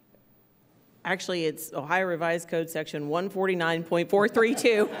 Actually, it's Ohio Revised Code Section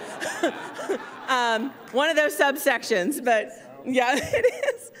 149.432. One of those subsections, but yeah,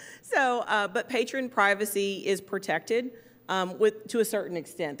 it is. So, but patron privacy is protected to a certain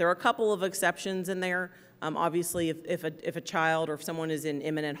extent. There are a couple of exceptions in there. Obviously, if a child or if someone is in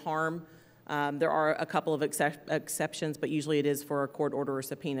imminent harm, there are a couple of exceptions, but usually it is for a court order or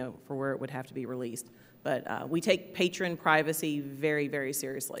subpoena for where it would have to be released. But we take patron privacy very, very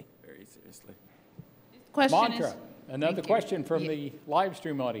seriously. Very seriously. Mantra, another question from the live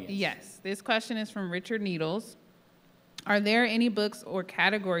stream audience. Yes, this question is from Richard Needles. Are there any books or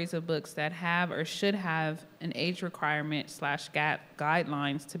categories of books that have or should have an age requirement /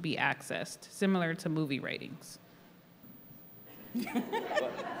 guidelines to be accessed, similar to movie ratings?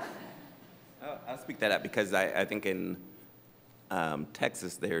 I'll speak that up because I think in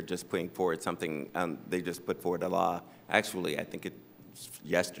Texas they're just putting forward something, they just put forward a law, actually I think it's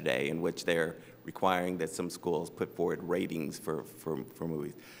yesterday, in which they're requiring that some schools put forward ratings for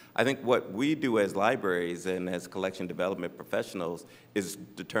movies. I think what we do as libraries and as collection development professionals is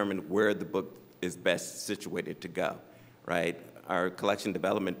determine where the book is best situated to go, right? Our collection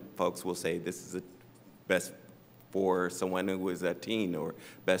development folks will say this is best for someone who is a teen or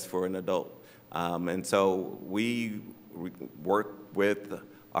best for an adult. And so we work with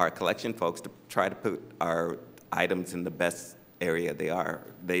our collection folks to try to put our items in the best area they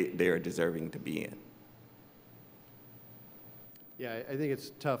are deserving to be in. Yeah, I think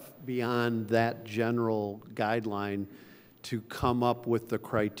it's tough beyond that general guideline to come up with the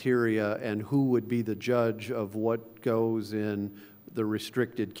criteria and who would be the judge of what goes in the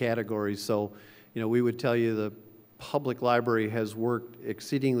restricted categories. So, we would tell you the public library has worked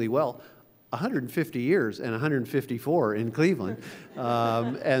exceedingly well. 150 years and 154 in Cleveland.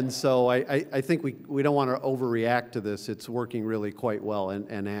 And so I think we don't want to overreact to this. It's working really quite well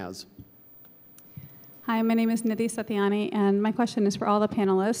and has. Hi, my name is Nidhi Satyani, and my question is for all the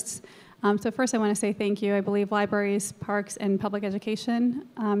panelists. So first I want to say thank you. I believe libraries, parks, and public education,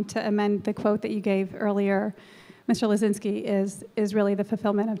 to amend the quote that you gave earlier, Mr. Lazinski, is really the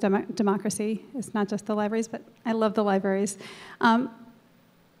fulfillment of democracy. It's not just the libraries, but I love the libraries.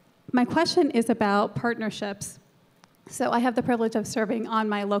 My question is about partnerships. So I have the privilege of serving on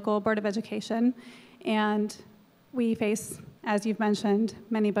my local Board of Education, and we face, as you've mentioned,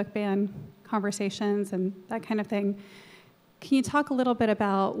 many book ban conversations and that kind of thing. Can you talk a little bit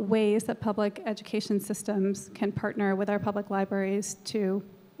about ways that public education systems can partner with our public libraries to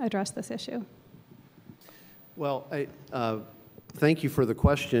address this issue? Well, thank you for the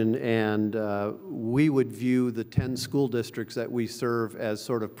question, and we would view the 10 school districts that we serve as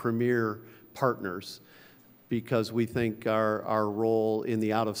sort of premier partners, because we think our role in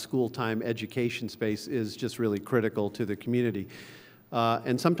the out-of-school time education space is just really critical to the community.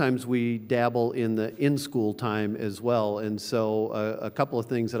 And sometimes we dabble in the in-school time as well. And so a couple of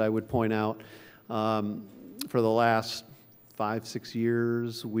things that I would point out. For the last 5-6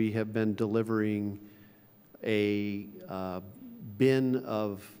 years, we have been delivering a bin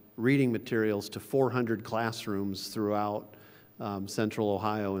of reading materials to 400 classrooms throughout Central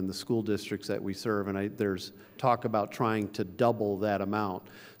Ohio in the school districts that we serve. And there's talk about trying to double that amount.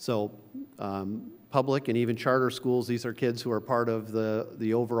 So public and even charter schools, these are kids who are part of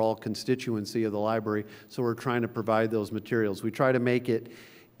the overall constituency of the library, so we're trying to provide those materials. We try to make it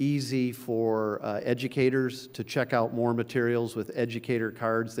easy for educators to check out more materials with educator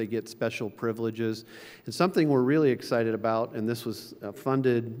cards. They get special privileges. And something we're really excited about, and this was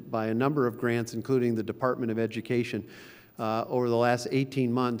funded by a number of grants, including the Department of Education, over the last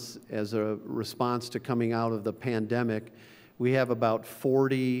 18 months as a response to coming out of the pandemic. We have about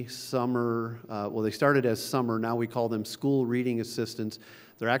 40 summer, well, they started as summer, now we call them school reading assistants.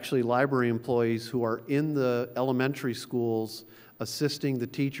 They're actually library employees who are in the elementary schools assisting the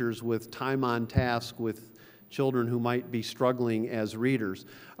teachers with time on task with children who might be struggling as readers.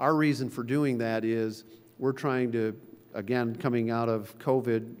 Our reason for doing that is we're trying to, again, coming out of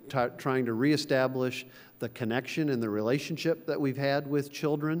COVID, trying to reestablish the connection and the relationship that we've had with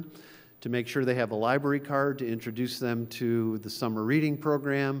children, to make sure they have a library card, to introduce them to the summer reading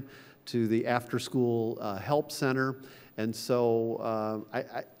program, to the after-school help center. And so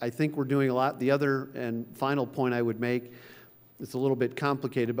I think we're doing a lot. The other and final point I would make, it's a little bit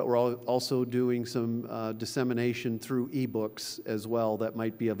complicated, but we're also doing some dissemination through ebooks as well that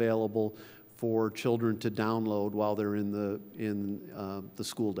might be available for children to download while they're in the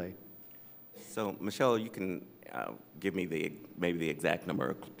school day. So, Michelle, you can give me maybe the exact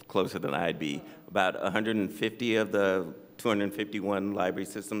number, closer than I'd be. About 150 of the 251 library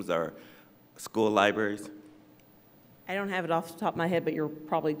systems are school libraries. I don't have it off the top of my head, but you're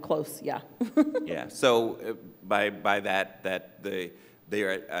probably close, yeah. Yeah, so by that they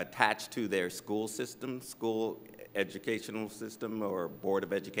are attached to their school system, school educational system or Board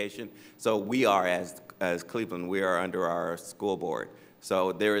of Education. So we are, as Cleveland, we are under our school board.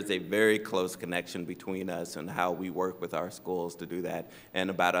 So there is a very close connection between us and how we work with our schools to do that. And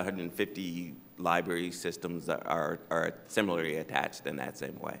about 150 library systems are similarly attached in that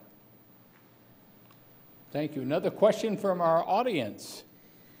same way. Thank you. Another question from our audience.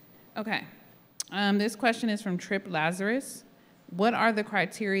 Okay. This question is from Trip Lazarus. What are the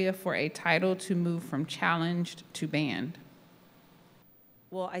criteria for a title to move from challenged to banned?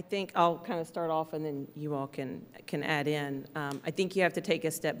 Well, I think I'll kind of start off and then you all can add in. I think you have to take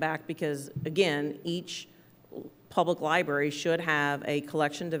a step back because, again, each public library should have a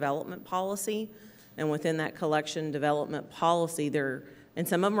collection development policy. And within that collection development policy, and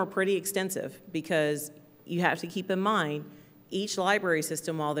some of them are pretty extensive because you have to keep in mind each library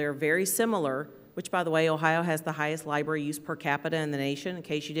system, while they're very similar, which, by the way, Ohio has the highest library use per capita in the nation, in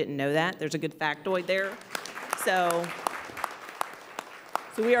case you didn't know that. There's a good factoid there. So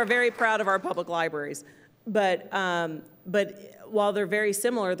we are very proud of our public libraries. But while they're very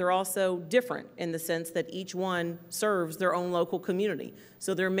similar, they're also different in the sense that each one serves their own local community.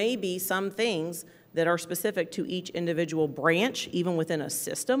 So there may be some things that are specific to each individual branch, even within a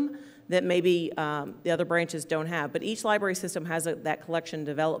system, that maybe the other branches don't have. But each library system has that collection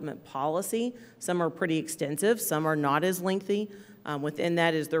development policy. Some are pretty extensive, some are not as lengthy. Within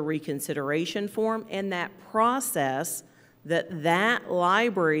that is the reconsideration form, and that process that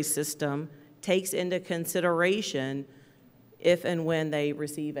library system takes into consideration if and when they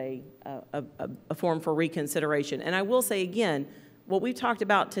receive a form for reconsideration. And I will say again, what we've talked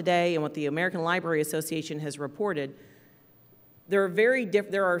about today and what the American Library Association has reported, there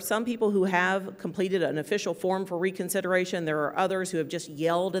are some people who have completed an official form for reconsideration. There are others who have just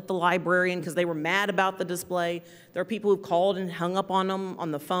yelled at the librarian because they were mad about the display. There are people who've called and hung up on them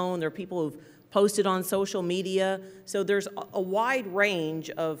on the phone. There are people who've posted on social media. So there's a wide range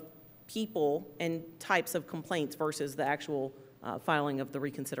of people and types of complaints versus the actual filing of the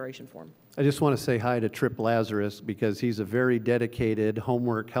reconsideration form. I just want to say hi to Trip Lazarus because he's a very dedicated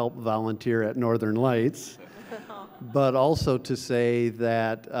homework help volunteer at Northern Lights. But also to say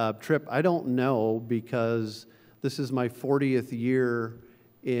that, Trip, I don't know because this is my 40th year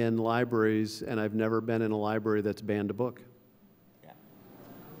in libraries and I've never been in a library that's banned a book. Yeah.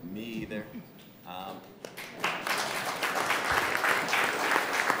 Me either.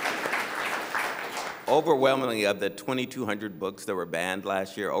 Overwhelmingly, of the 2,200 books that were banned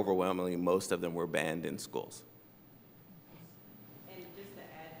last year, overwhelmingly most of them were banned in schools. And just to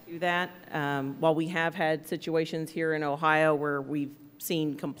add to that, while we have had situations here in Ohio where we've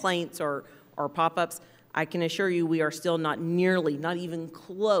seen complaints or pop-ups, I can assure you we are still not even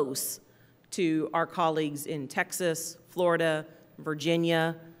close to our colleagues in Texas, Florida,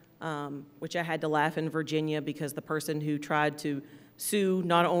 Virginia, which I had to laugh in Virginia because the person who tried to sue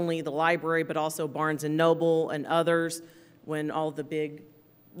not only the library but also Barnes & Noble and others, when all the big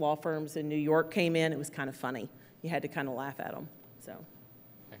law firms in New York came in, it was kind of funny. You had to kind of laugh at them. So.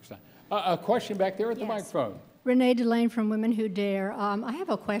 Excellent. A question back there at the microphone. Renee Delane from Women Who Dare. I have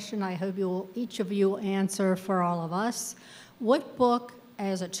a question I hope each of you will answer for all of us. What book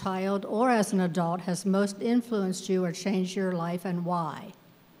as a child or as an adult has most influenced you or changed your life and why?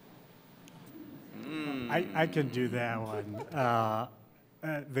 I can do that one.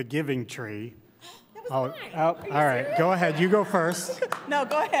 The Giving Tree. All right. Go ahead. You go first. No,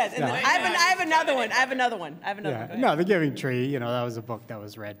 go ahead. And No. then I have another one. I have another one. Go ahead. No, The Giving Tree, that was a book that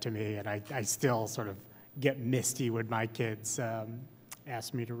was read to me, and I still sort of get misty when my kids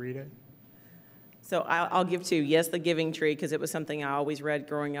ask me to read it. So I'll give two. Yes, The Giving Tree, because it was something I always read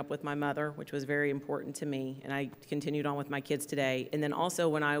growing up with my mother, which was very important to me, and I continued on with my kids today. And then also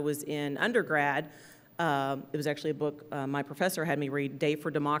when I was in undergrad, it was actually a book my professor had me read, Day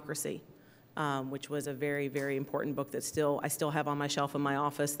for Democracy, which was a very, very important book that I still have on my shelf in my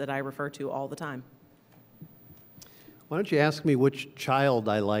office that I refer to all the time. Why don't you ask me which child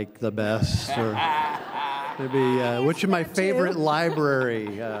I like the best, or maybe which of my favorite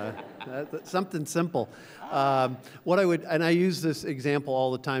library? Something simple. What I would, and I use this example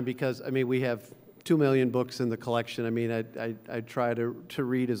all the time because, we have 2 million books in the collection. I try to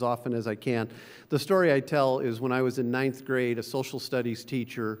read as often as I can. The story I tell is when I was in 9th grade, a social studies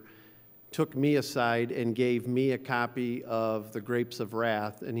teacher took me aside and gave me a copy of The Grapes of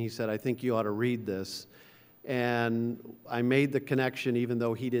Wrath, and he said, I think you ought to read this. And I made the connection, even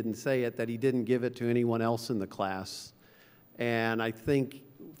though he didn't say it, that he didn't give it to anyone else in the class. And I think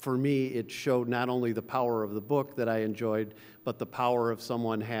for me, it showed not only the power of the book that I enjoyed, but the power of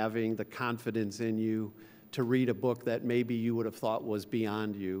someone having the confidence in you to read a book that maybe you would have thought was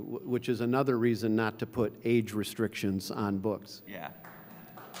beyond you, which is another reason not to put age restrictions on books. Yeah,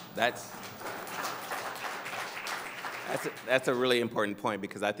 that's a really important point,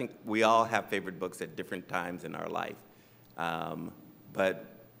 because I think we all have favorite books at different times in our life. But,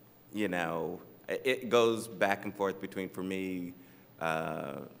 it goes back and forth between, for me,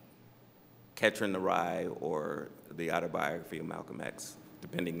 Catcher in the Rye or the autobiography of Malcolm X,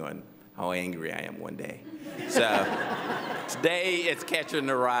 depending on how angry I am one day. So today it's Catcher in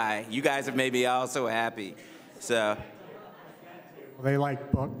the Rye. You guys are maybe also happy. So They like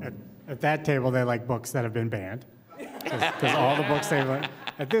at that table, they like books that have been banned. Because all the books they like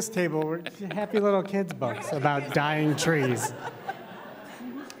at this table were happy little kids' books about dying trees.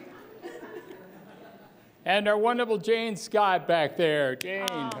 And our wonderful Jane Scott back there. Jane.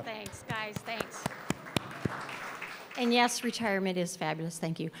 Oh, thanks, guys, thanks. And yes, retirement is fabulous,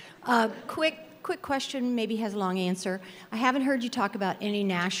 thank you. Quick question, maybe has a long answer. I haven't heard you talk about any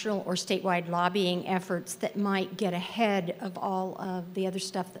national or statewide lobbying efforts that might get ahead of all of the other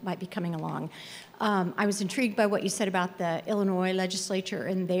stuff that might be coming along. I was intrigued by what you said about the Illinois legislature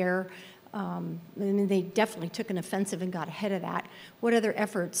and they definitely took an offensive and got ahead of that. What other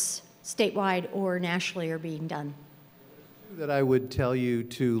efforts, statewide or nationally, are being done? That I would tell you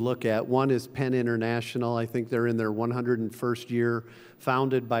to look at. One is Penn International. I think they're in their 101st year,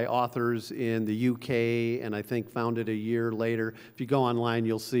 founded by authors in the UK, and I think founded a year later. If you go online,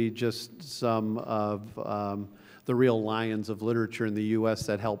 you'll see just some of the real lions of literature in the U.S.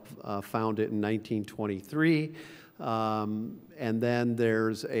 that helped found it in 1923. And then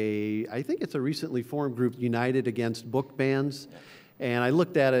there's I think it's a recently formed group, United Against Book Bans. And I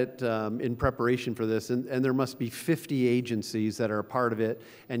looked at it in preparation for this, and there must be 50 agencies that are a part of it,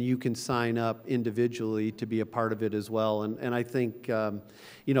 and you can sign up individually to be a part of it as well. And I think,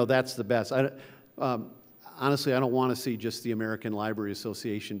 that's the best. Honestly, I don't want to see just the American Library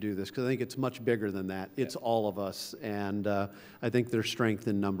Association do this, because I think it's much bigger than that. It's all of us, and I think there's strength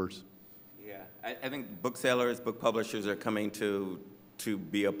in numbers. Yeah, I think booksellers, book publishers are coming to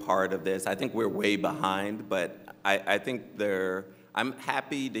be a part of this. I think we're way behind, but I think I'm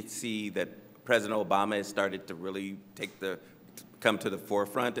happy to see that President Obama has started to really come to the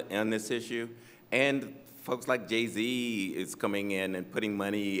forefront on this issue. And folks like Jay-Z is coming in and putting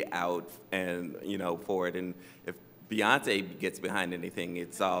money out and, for it. And if Beyonce gets behind anything,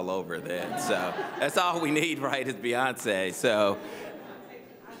 it's all over then. So that's all we need, right, is Beyonce. So.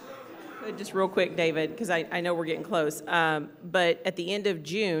 Just real quick, David, because I know we're getting close. But at the end of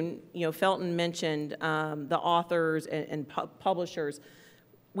June, Felton mentioned the authors and publishers.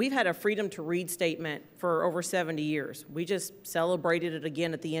 We've had a freedom to read statement for over 70 years. We just celebrated it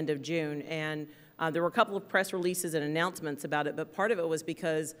again at the end of June. And there were a couple of press releases and announcements about it, but part of it was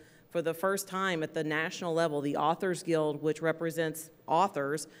because for the first time at the national level, the Authors Guild, which represents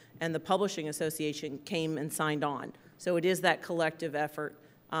authors, and the Publishing Association came and signed on. So it is that collective effort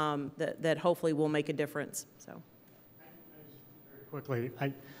that hopefully will make a difference. So, very quickly,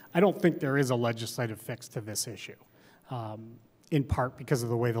 I don't think there is a legislative fix to this issue, in part because of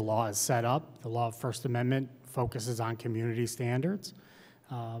the way the law is set up. The law of First Amendment focuses on community standards,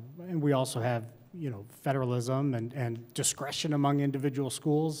 and we also have federalism and discretion among individual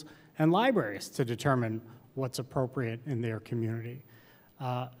schools and libraries to determine what's appropriate in their community.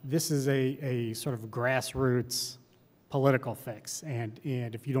 This is a sort of grassroots political fix, and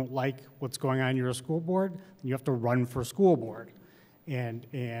if you don't like what's going on in your school board, you have to run for school board, and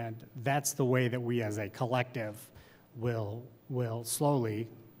that's the way that we as a collective will slowly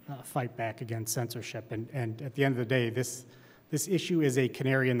fight back against censorship. And at the end of the day, this issue is a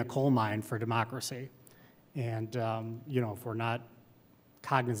canary in the coal mine for democracy, and if we're not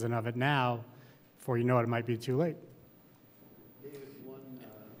cognizant of it now, before you know it, it might be too late. David,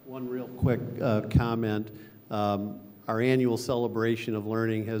 one real quick comment. Our annual celebration of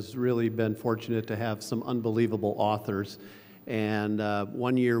learning has really been fortunate to have some unbelievable authors. And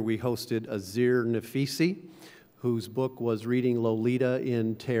one year we hosted Azir Nafisi, whose book was Reading Lolita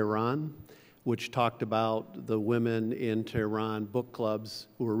in Tehran, which talked about the women in Tehran book clubs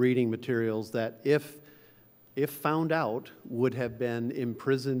who were reading materials that, if found out, would have been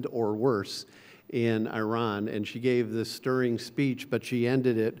imprisoned or worse in Iran. And she gave this stirring speech, but she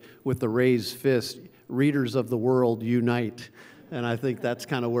ended it with the raised fist, "Readers of the world, unite." And I think that's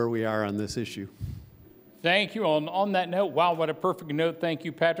kind of where we are on this issue. Thank you. On that note, wow, what a perfect note. Thank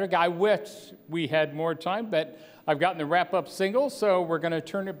you, Patrick. I wish we had more time, but I've gotten the wrap-up single, so we're going to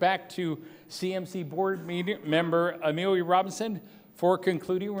turn it back to CMC board member Amelia Robinson for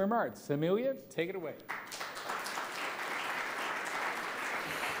concluding remarks. Amelia, take it away.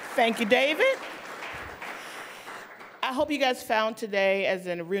 Thank you, David. I hope you guys found today as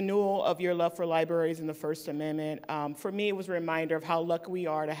a renewal of your love for libraries and the First Amendment. For me, it was a reminder of how lucky we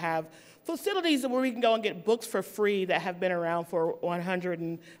are to have facilities where we can go and get books for free that have been around for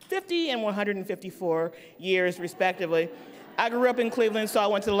 150 and 154 years, respectively. I grew up in Cleveland, so I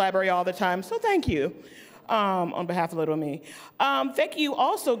went to the library all the time, so thank you. On behalf of Little Me. Thank you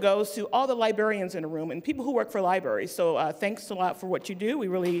also goes to all the librarians in the room and people who work for libraries. So thanks a lot for what you do. We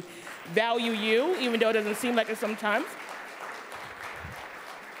really value you, even though it doesn't seem like it sometimes.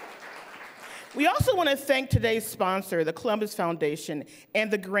 We also want to thank today's sponsor, the Columbus Foundation,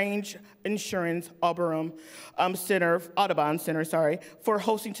 and the Grange Insurance Audubon Center, for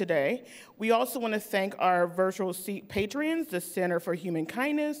hosting today. We also want to thank our virtual seat patrons, the Center for Human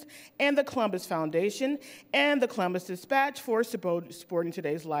Kindness, and the Columbus Foundation, and the Columbus Dispatch for supporting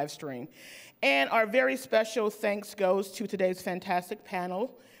today's live stream. And our very special thanks goes to today's fantastic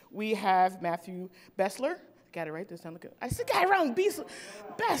panel. We have Matthew Bessler. Got it right this time. I said got it wrong.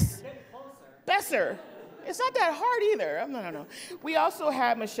 Besser. It's not that hard either. I don't know. We also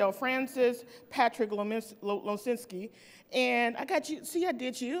have Michelle Francis, Patrick Losinski, and I got you. See, I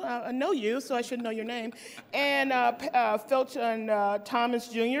did you. I know you, so I should know your name. And Felton Thomas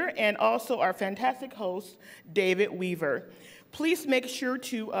Jr., and also our fantastic host, David Weaver. Please make sure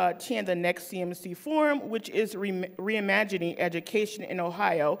to attend the next CMC Forum, which is Reimagining Education in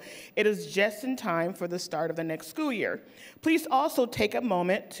Ohio. It is just in time for the start of the next school year. Please also take a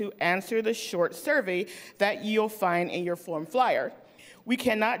moment to answer the short survey that you'll find in your form flyer. We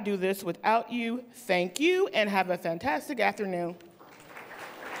cannot do this without you. Thank you, and have a fantastic afternoon.